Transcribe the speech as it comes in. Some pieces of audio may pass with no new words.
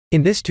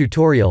In this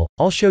tutorial,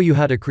 I'll show you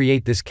how to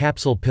create this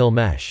capsule pill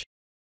mesh.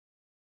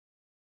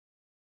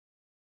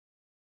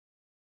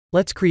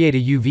 Let's create a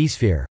UV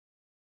sphere.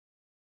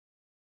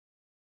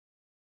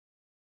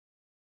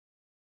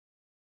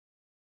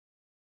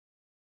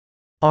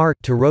 R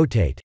to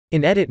rotate.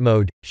 In edit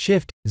mode,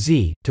 Shift,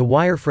 Z to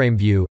wireframe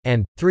view,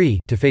 and 3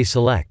 to face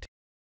select.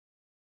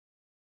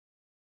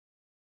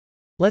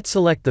 Let's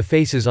select the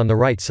faces on the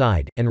right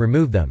side, and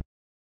remove them.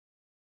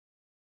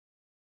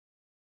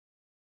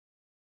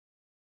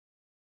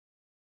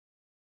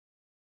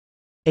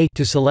 A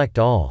to select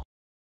all.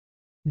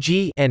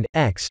 G and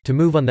X to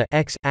move on the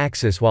X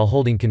axis while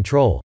holding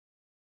Ctrl.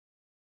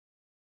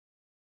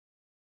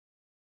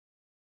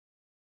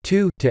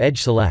 2 to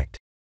edge select.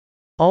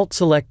 Alt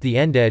select the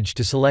end edge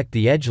to select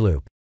the edge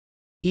loop.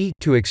 E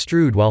to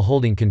extrude while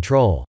holding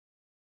Ctrl.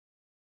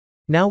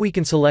 Now we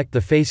can select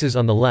the faces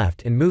on the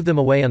left and move them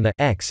away on the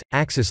X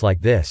axis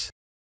like this.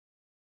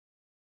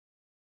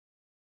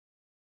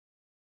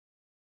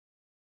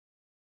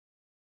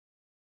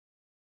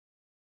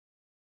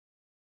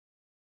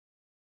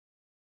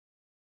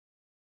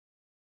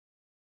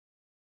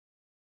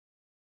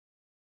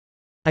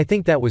 I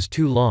think that was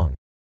too long.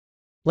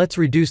 Let's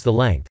reduce the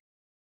length.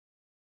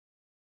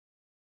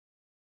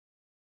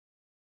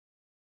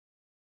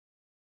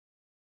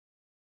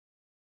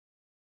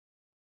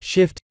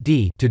 Shift,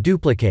 D to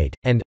duplicate,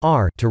 and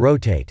R to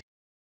rotate.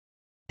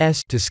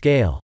 S to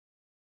scale.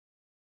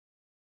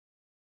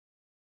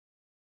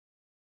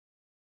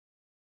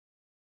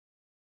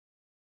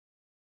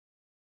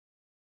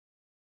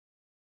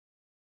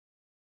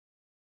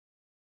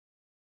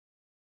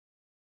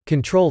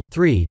 Ctrl,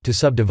 3 to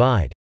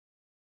subdivide.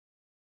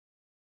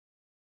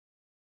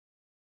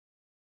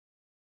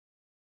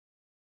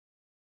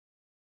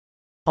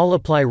 I'll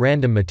apply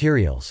random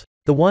materials.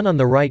 The one on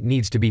the right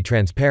needs to be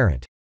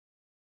transparent.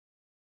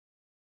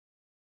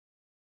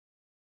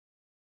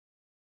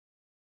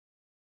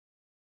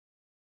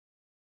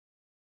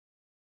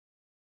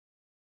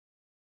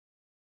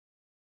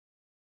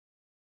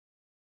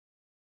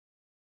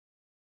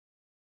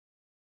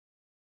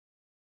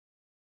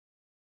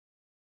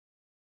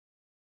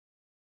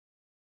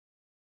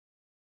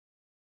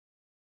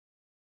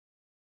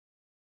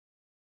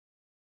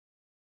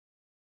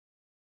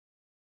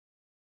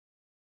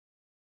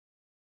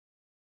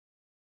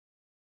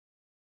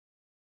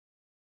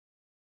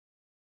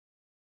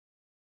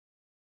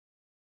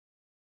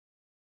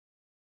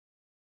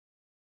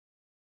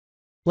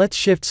 Let's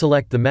shift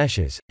select the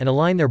meshes, and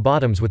align their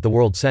bottoms with the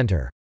world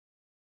center.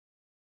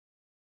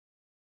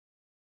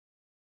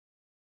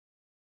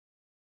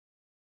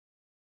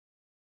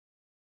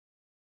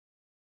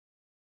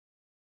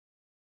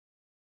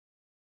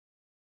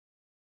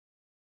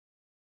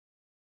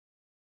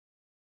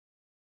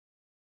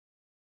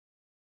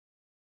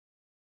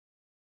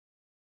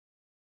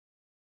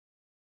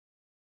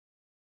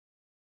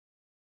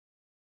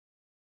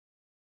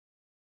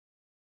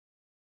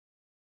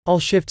 I'll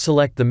shift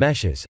select the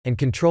meshes, and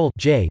Ctrl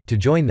J to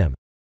join them.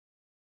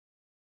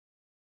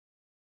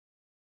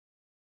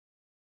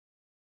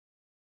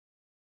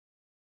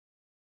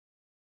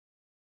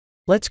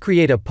 Let's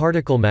create a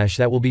particle mesh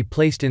that will be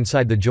placed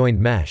inside the joined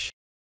mesh.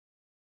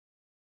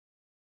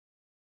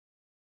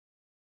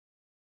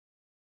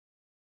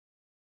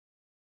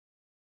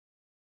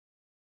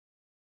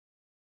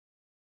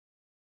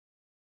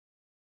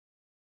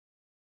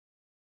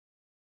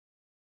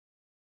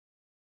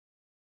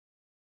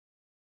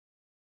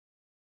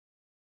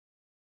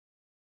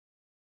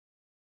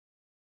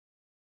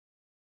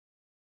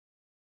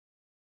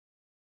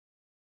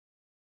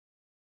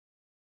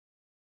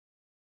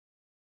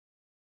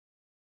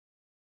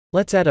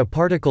 Let's add a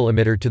particle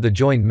emitter to the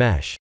joined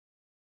mesh.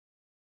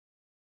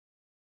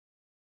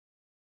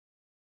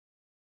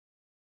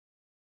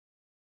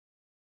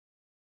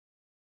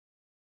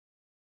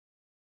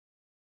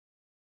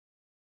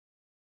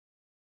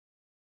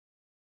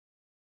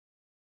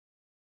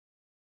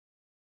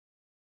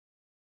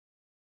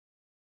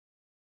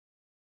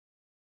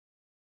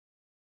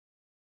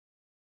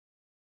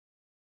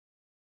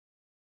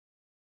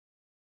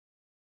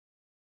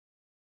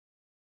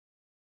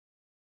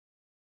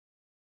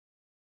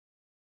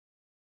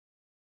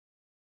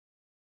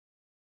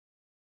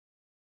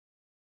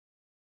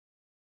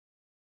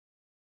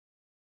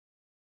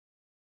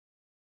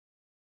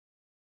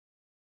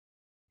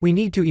 We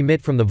need to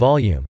emit from the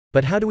volume,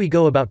 but how do we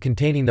go about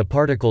containing the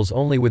particles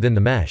only within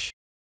the mesh?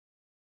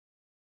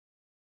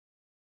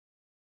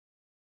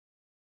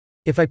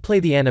 If I play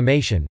the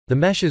animation, the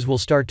meshes will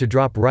start to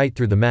drop right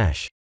through the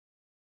mesh.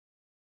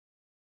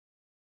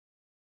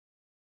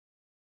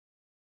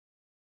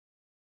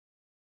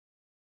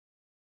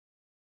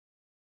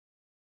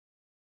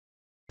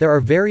 There are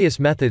various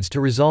methods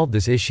to resolve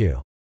this issue.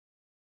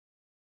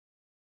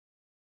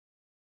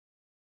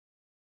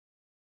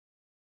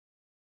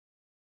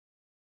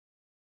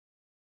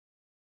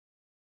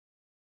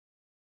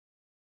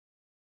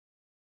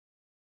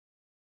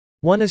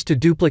 One is to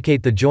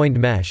duplicate the joined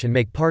mesh and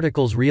make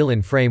particles real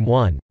in frame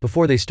 1,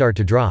 before they start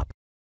to drop.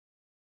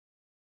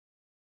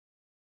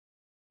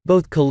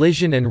 Both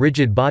collision and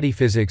rigid body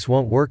physics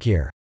won't work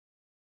here.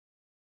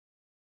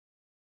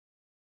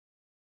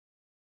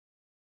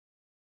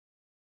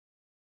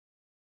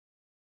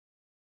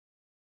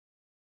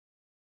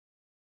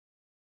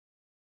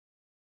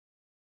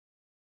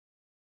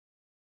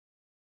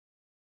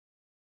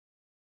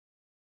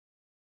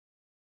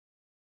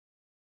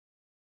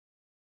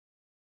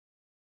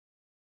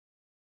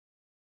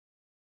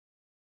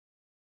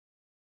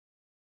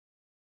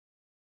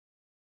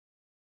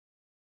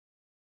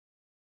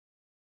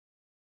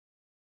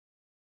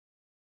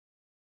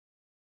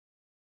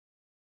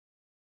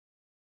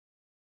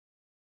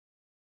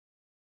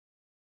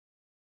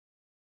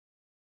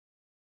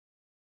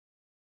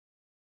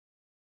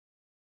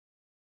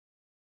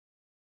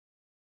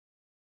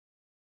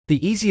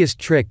 The easiest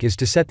trick is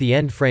to set the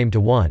end frame to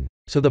 1,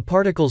 so the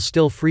particles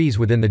still freeze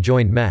within the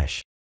joined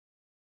mesh.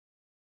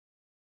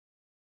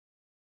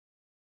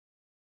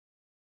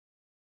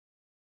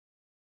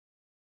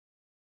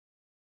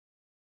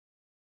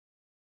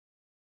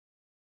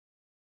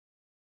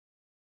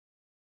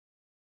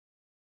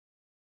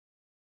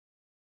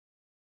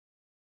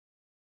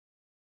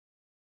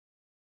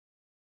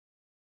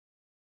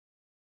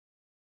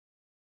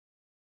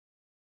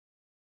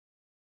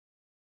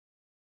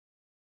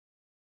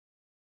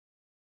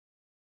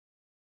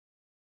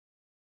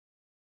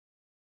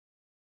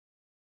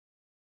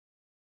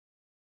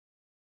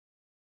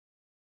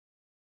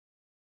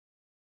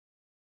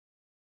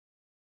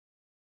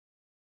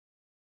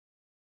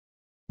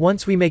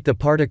 Once we make the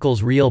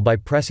particles real by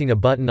pressing a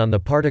button on the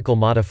particle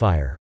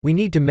modifier, we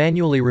need to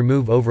manually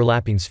remove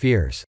overlapping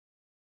spheres.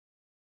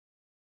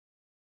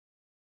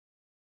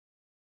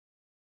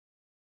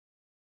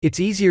 It's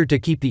easier to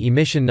keep the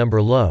emission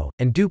number low,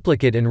 and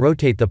duplicate and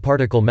rotate the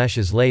particle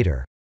meshes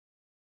later.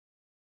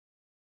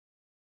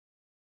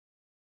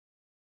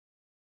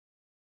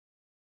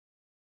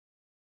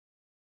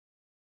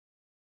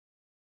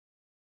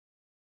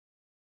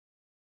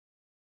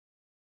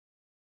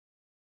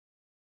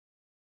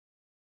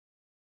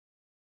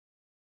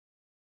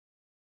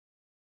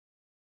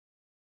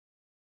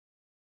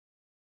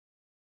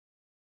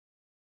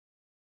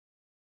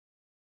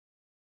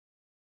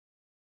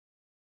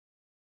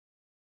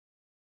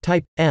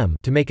 Type M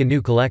to make a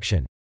new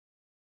collection.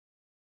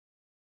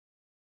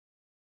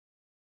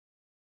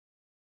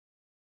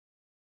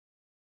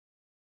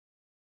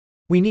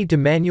 We need to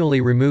manually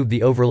remove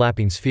the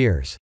overlapping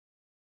spheres.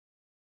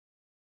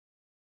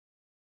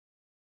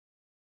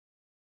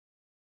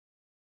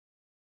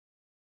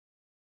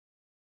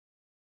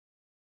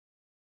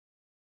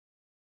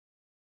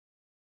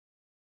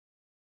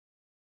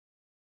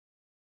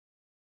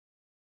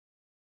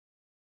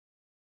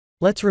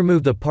 Let's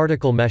remove the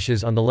particle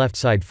meshes on the left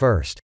side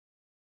first.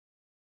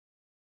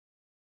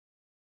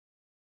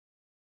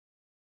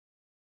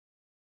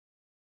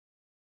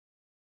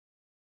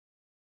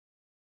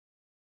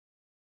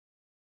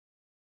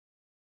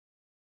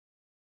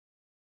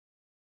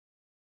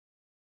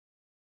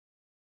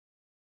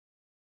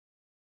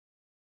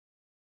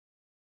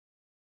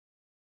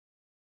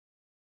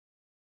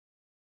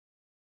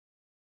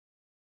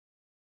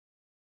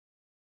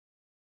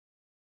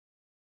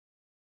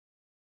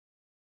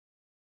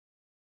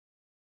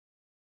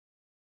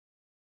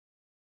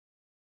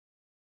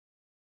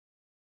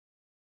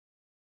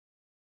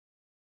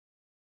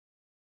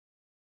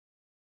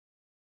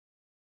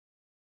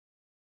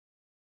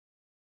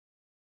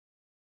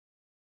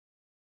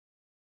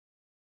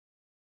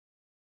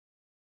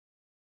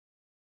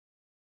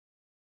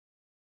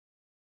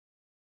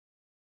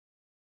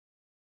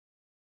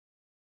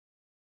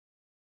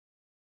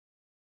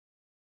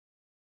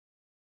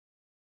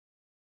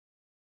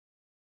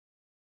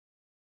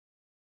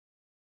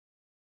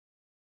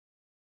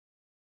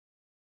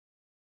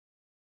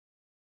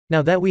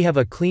 Now that we have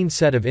a clean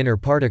set of inner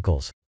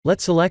particles,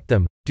 let's select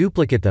them,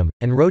 duplicate them,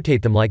 and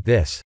rotate them like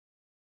this.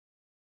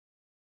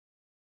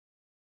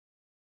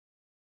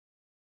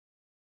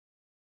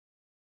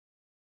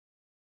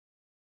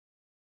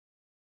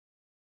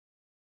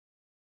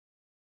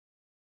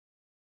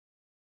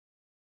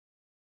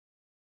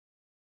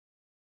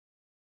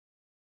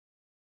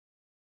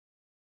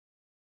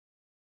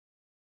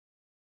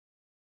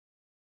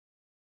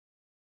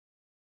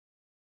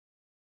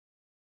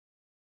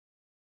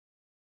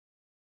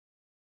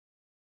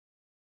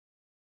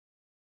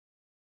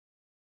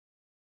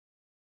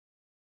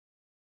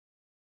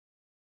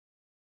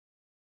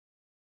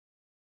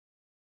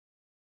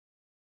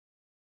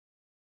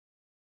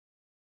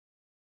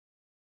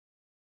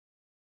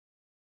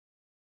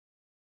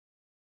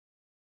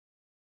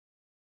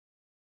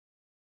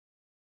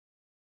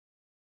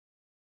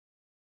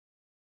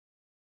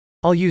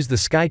 I'll use the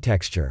sky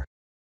texture.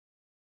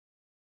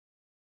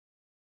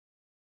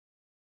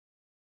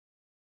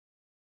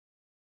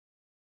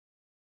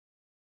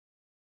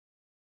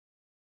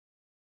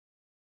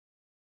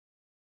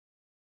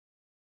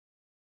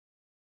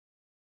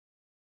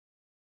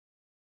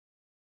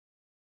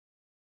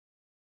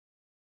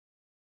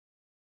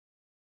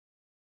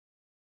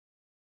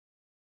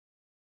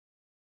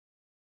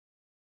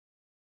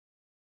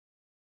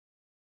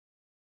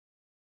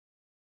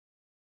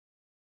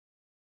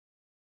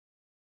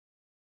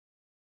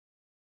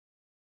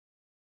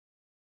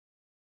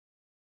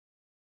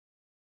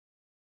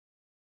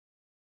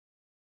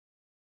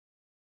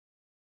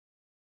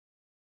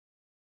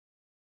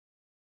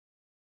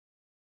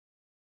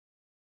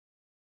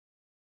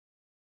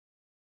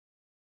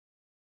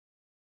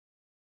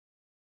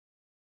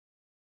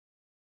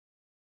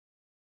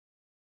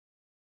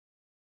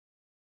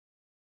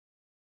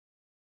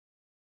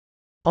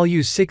 I'll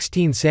use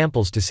 16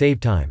 samples to save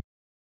time.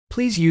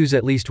 Please use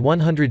at least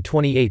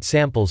 128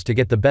 samples to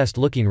get the best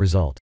looking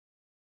result.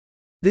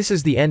 This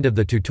is the end of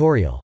the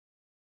tutorial.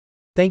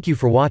 Thank you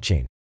for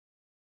watching.